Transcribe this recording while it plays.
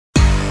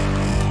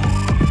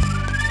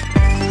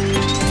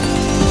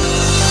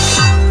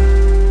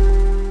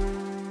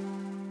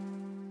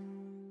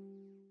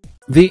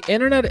The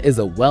internet is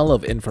a well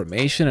of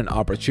information and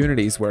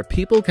opportunities where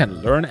people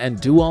can learn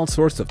and do all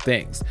sorts of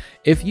things.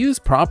 If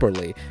used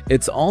properly,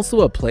 it's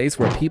also a place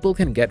where people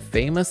can get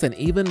famous and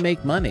even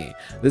make money.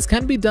 This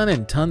can be done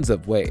in tons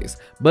of ways,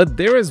 but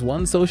there is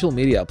one social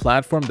media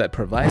platform that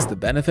provides the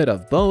benefit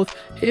of both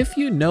if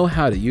you know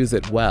how to use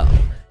it well.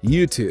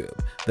 YouTube.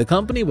 The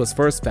company was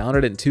first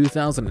founded in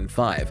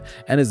 2005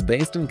 and is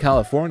based in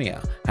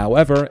California.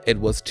 However, it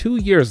was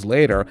 2 years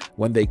later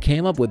when they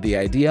came up with the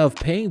idea of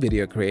paying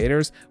video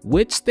creators,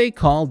 which they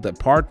called the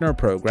Partner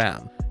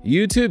Program.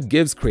 YouTube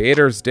gives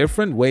creators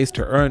different ways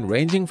to earn,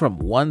 ranging from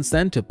 1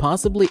 cent to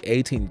possibly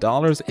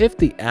 $18 if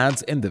the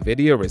ads in the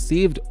video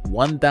received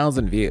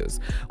 1,000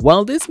 views.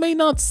 While this may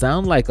not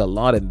sound like a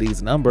lot in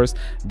these numbers,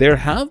 there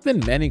have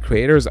been many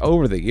creators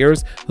over the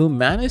years who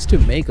managed to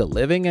make a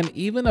living and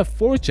even a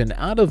fortune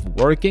out of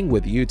working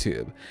with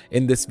YouTube.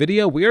 In this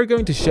video, we are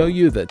going to show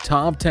you the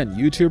top 10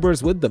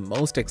 YouTubers with the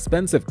most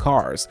expensive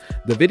cars.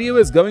 The video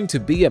is going to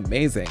be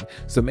amazing,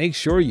 so make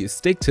sure you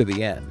stick to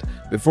the end.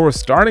 Before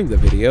starting the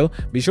video,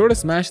 be sure to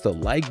smash the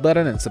like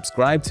button and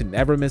subscribe to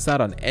never miss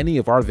out on any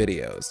of our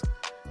videos.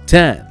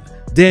 10.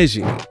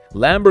 Deji,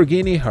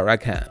 Lamborghini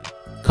Huracan.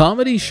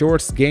 Comedy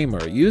Shorts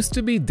Gamer used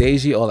to be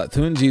Deji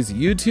Olatunji's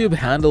YouTube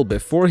handle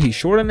before he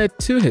shortened it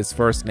to his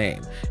first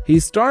name. He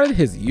started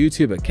his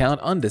YouTube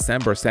account on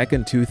December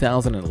 2,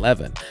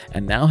 2011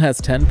 and now has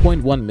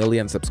 10.1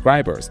 million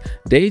subscribers.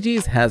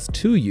 Deji's has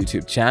 2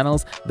 YouTube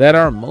channels that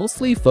are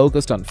mostly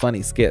focused on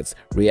funny skits,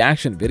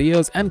 reaction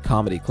videos, and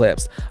comedy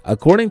clips.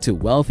 According to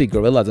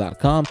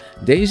WealthyGorilla.com,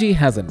 Deji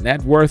has a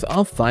net worth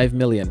of $5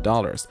 million.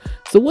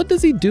 So what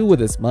does he do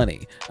with his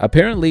money?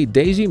 Apparently,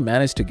 Deji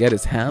managed to get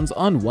his hands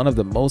on one of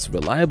the most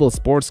reliable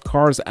sports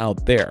cars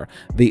out there,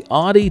 the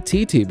Audi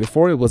TT,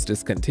 before it was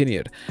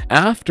discontinued.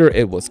 After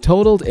it was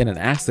totaled in an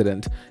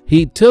accident,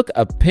 he took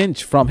a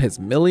pinch from his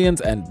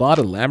millions and bought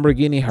a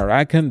Lamborghini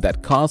Huracan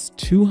that cost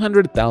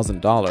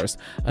 $200,000.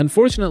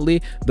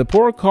 Unfortunately, the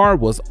poor car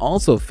was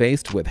also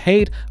faced with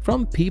hate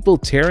from people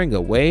tearing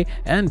away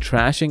and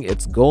trashing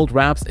its gold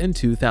wraps in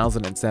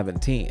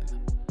 2017.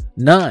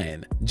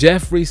 9.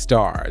 Jeffree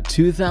Star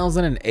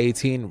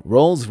 2018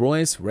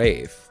 Rolls-Royce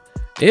Wraith.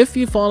 If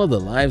you follow the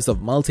lives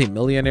of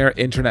multi-millionaire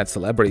internet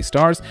celebrity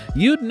stars,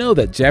 you'd know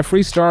that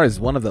Jeffree Star is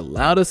one of the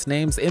loudest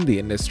names in the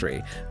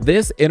industry.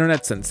 This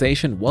internet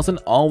sensation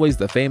wasn't always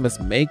the famous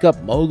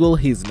makeup mogul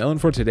he's known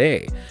for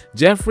today.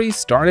 Jeffree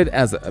started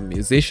as a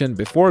musician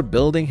before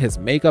building his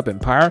makeup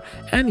empire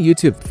and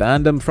YouTube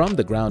fandom from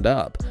the ground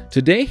up.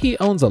 Today he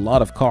owns a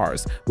lot of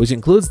cars, which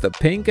includes the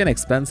pink and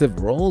expensive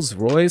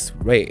Rolls-Royce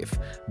Wraith.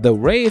 The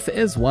Wraith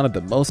is one of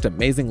the most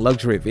amazing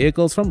luxury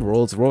vehicles from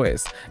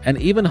Rolls-Royce,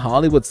 and even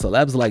Hollywood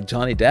celebs like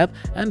Johnny Depp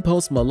and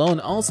Post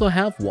Malone also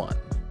have one.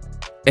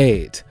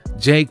 8.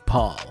 Jake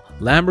Paul,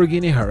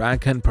 Lamborghini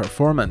Huracan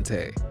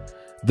Performante.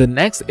 The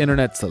next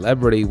internet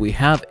celebrity we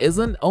have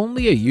isn't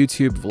only a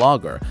YouTube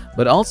vlogger,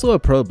 but also a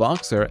pro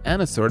boxer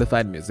and a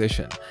certified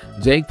musician.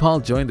 Jake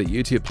Paul joined the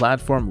YouTube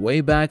platform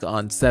way back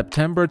on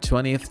September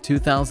 20,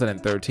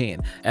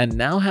 2013, and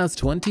now has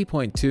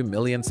 20.2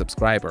 million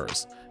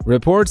subscribers.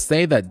 Reports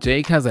say that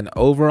Jake has an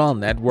overall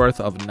net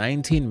worth of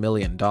 $19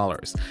 million.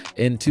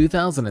 In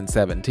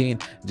 2017,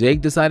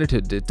 Jake decided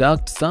to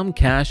deduct some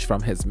cash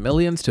from his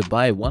millions to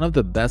buy one of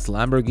the best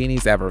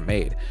Lamborghinis ever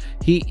made.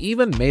 He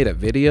even made a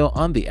video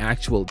on the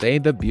actual day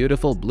the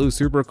beautiful blue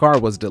supercar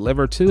was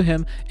delivered to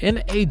him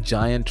in a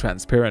giant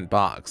transparent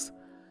box.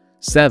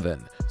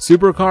 7.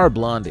 Supercar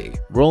Blondie,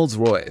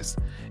 Rolls-Royce.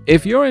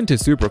 If you're into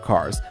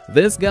supercars,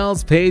 this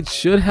gal's page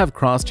should have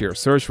crossed your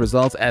search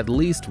results at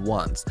least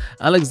once.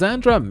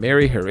 Alexandra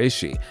Mary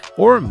Hirishi,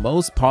 or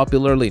most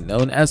popularly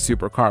known as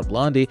Supercar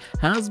Blondie,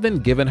 has been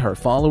giving her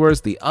followers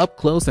the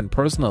up-close and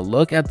personal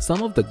look at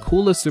some of the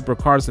coolest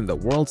supercars in the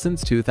world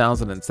since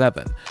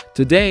 2007.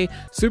 Today,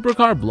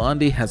 Supercar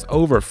Blondie has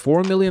over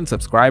 4 million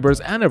subscribers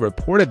and a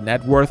reported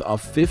net worth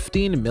of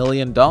 $15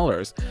 million.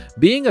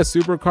 Being a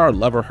supercar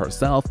lover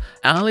herself,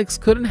 Alex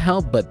couldn't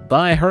help but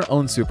buy her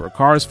own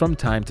supercars from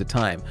time to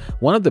time.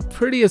 One of the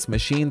prettiest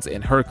machines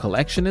in her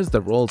collection is the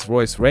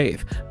Rolls-Royce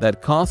Wraith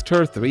that cost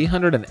her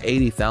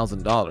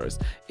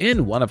 $380,000.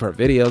 In one of her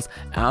videos,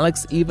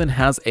 Alex even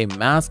has a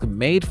mask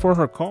made for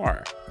her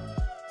car.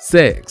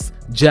 6.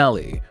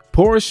 Jelly,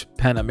 Porsche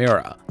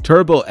Panamera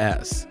Turbo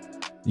S.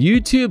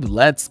 YouTube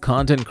lets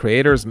content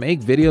creators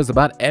make videos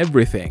about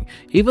everything,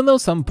 even though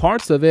some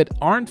parts of it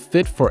aren't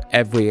fit for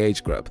every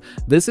age group.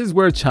 This is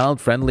where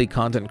child-friendly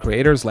content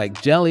creators like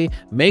Jelly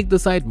make the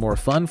site more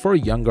fun for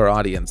younger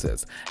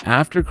audiences.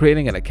 After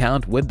creating an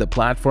account with the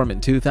platform in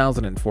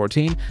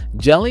 2014,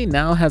 Jelly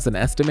now has an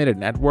estimated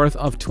net worth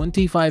of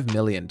 $25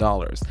 million.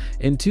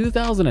 In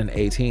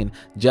 2018,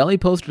 Jelly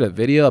posted a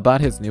video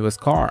about his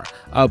newest car,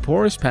 a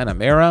Porsche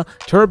Panamera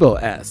Turbo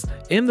S.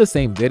 In the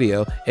same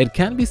video, it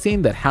can be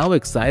seen that how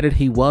excited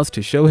he was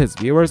to show his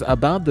viewers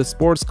about the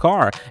sports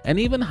car and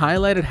even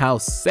highlighted how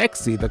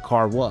sexy the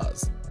car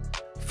was.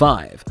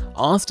 5.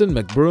 Austin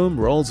McBroom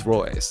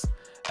Rolls-Royce.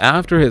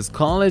 After his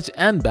college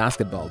and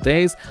basketball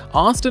days,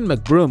 Austin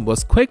McBroom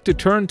was quick to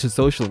turn to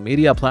social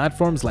media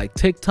platforms like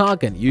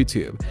TikTok and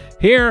YouTube.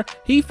 Here,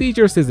 he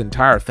features his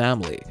entire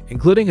family,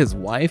 including his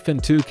wife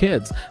and 2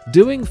 kids,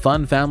 doing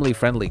fun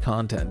family-friendly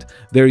content.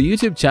 Their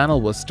YouTube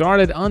channel was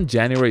started on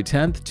January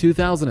 10,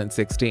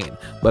 2016,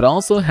 but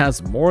also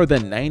has more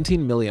than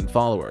 19 million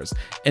followers.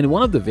 In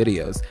one of the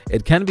videos,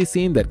 it can be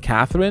seen that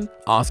Catherine,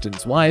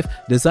 Austin's wife,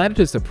 decided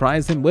to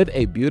surprise him with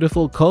a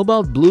beautiful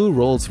cobalt blue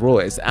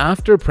Rolls-Royce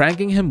after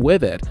pranking him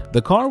with it.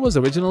 The car was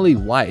originally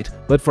white,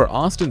 but for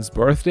Austin's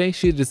birthday,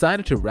 she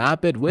decided to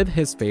wrap it with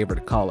his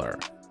favorite color.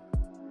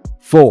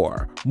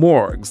 4.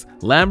 Morgs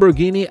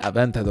Lamborghini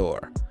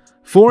Aventador.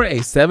 For a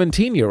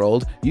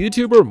 17-year-old,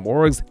 YouTuber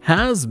Morgs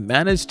has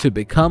managed to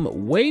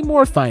become way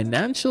more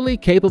financially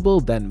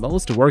capable than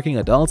most working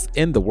adults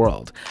in the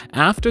world.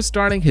 After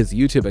starting his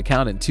YouTube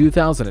account in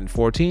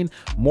 2014,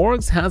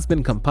 Morgs has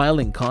been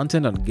compiling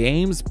content on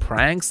games,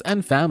 pranks,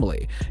 and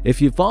family.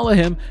 If you follow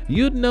him,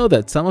 you'd know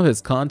that some of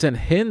his content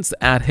hints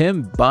at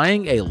him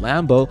buying a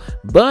Lambo,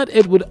 but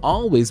it would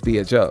always be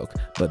a joke.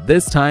 But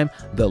this time,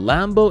 the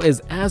Lambo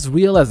is as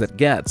real as it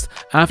gets.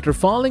 After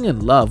falling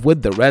in love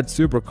with the red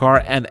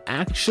supercar and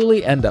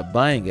actually end up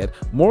buying it,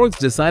 Morgs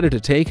decided to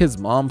take his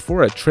mom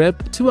for a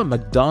trip to a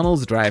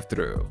McDonald's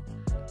drive-thru.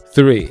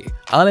 3.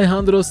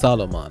 Alejandro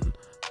Salomon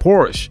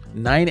Porsche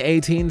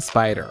 918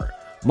 Spider.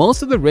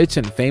 Most of the rich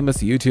and famous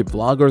YouTube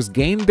vloggers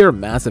gained their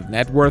massive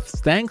net worths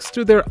thanks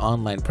to their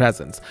online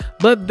presence,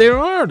 but there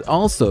are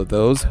also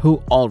those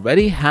who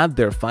already had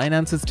their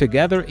finances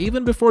together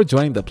even before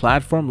joining the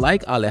platform,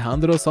 like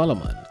Alejandro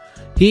Salomon.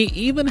 He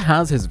even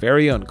has his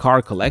very own car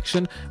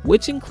collection,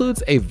 which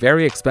includes a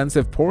very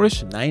expensive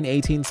Porsche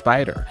 918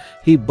 Spider.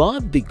 He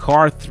bought the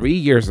car 3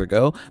 years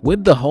ago,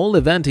 with the whole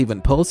event even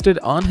posted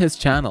on his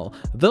channel,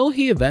 though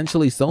he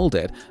eventually sold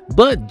it.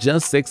 But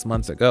just 6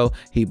 months ago,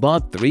 he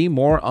bought 3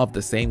 more of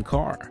the same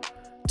car.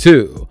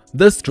 2.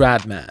 The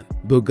Stradman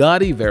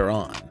Bugatti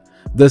Veyron.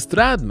 The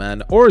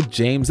Stradman, or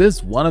James,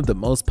 is one of the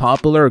most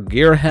popular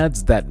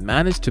gearheads that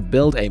managed to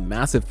build a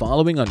massive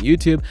following on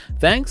YouTube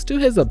thanks to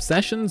his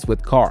obsessions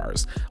with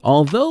cars.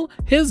 Although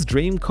his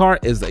dream car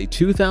is a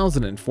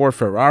 2004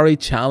 Ferrari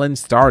Challenge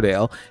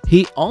Stardale,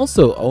 he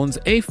also owns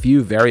a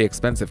few very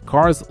expensive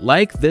cars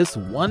like this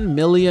 $1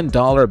 million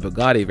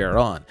Bugatti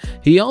Veyron.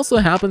 He also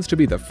happens to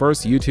be the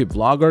first YouTube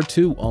vlogger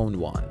to own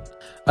one.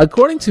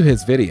 According to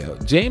his video,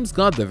 James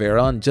got the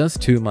Veyron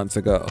just 2 months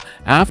ago.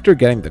 After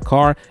getting the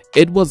car,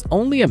 it was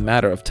only a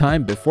matter of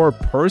time before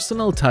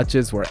personal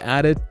touches were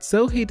added,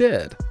 so he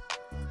did.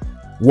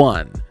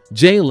 1.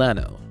 Jay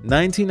Leno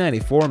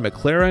 1994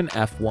 McLaren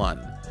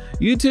F1.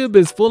 YouTube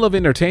is full of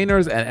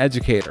entertainers and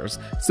educators,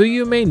 so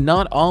you may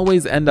not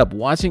always end up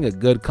watching a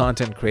good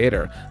content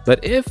creator.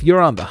 But if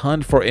you're on the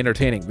hunt for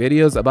entertaining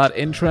videos about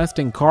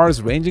interesting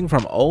cars ranging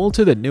from old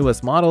to the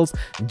newest models,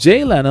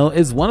 Jay Leno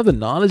is one of the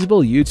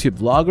knowledgeable YouTube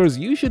vloggers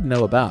you should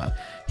know about.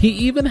 He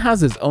even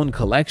has his own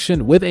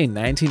collection with a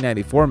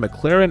 1994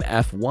 McLaren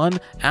F1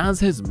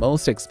 as his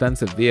most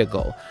expensive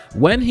vehicle.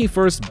 When he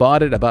first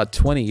bought it about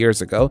 20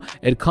 years ago,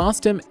 it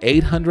cost him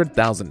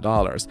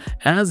 $800,000,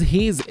 as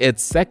he's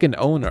its second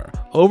owner.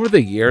 Over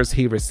the years,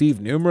 he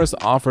received numerous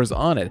offers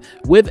on it,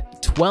 with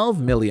 $12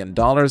 million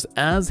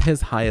as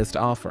his highest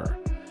offer.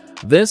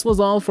 This was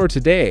all for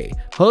today.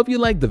 Hope you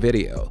liked the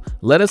video.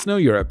 Let us know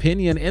your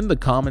opinion in the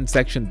comment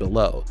section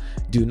below.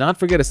 Do not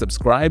forget to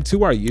subscribe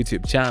to our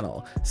YouTube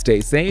channel. Stay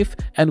safe,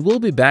 and we'll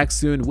be back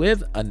soon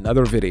with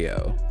another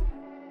video.